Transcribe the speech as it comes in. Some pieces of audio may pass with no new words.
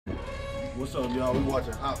What's up, y'all? We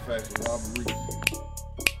watching Hot Facts with Robert Reese.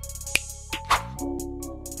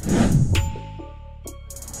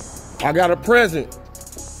 I got a present.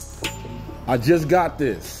 I just got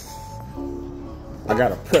this. I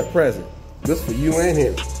got a present. This for you and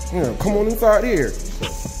him. Yeah, come on inside here.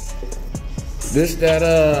 This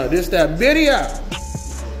that video.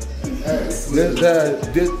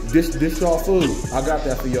 This y'all food. I got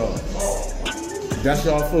that for y'all. That's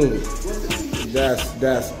y'all food. That's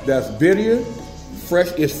birria.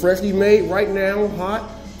 Fresh. It's freshly made right now. Hot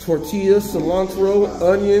tortillas, cilantro,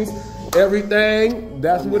 onions, everything.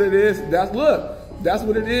 That's what it is. That's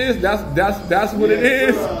what it is. That's what it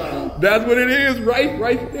is. That's what it is right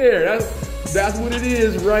there. That's what it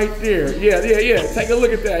is right there. Yeah. Take a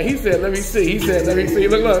look at that. He said, let me see. He said, let me see.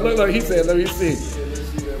 Look. He said, let me see.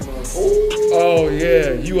 Oh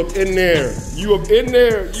yeah, you up in there. You up in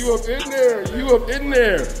there.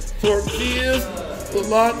 Tortillas,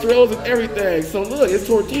 cilantros, and everything. So look, it's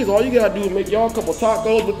tortillas. All you gotta do is make y'all a couple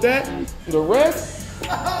tacos with that. The rest,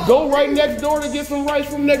 go right next door to get some rice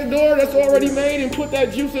from next door that's already made and put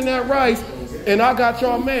that juice in that rice. And I got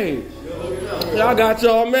y'all made.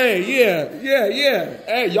 Yeah.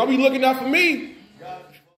 Hey, y'all be looking out for me.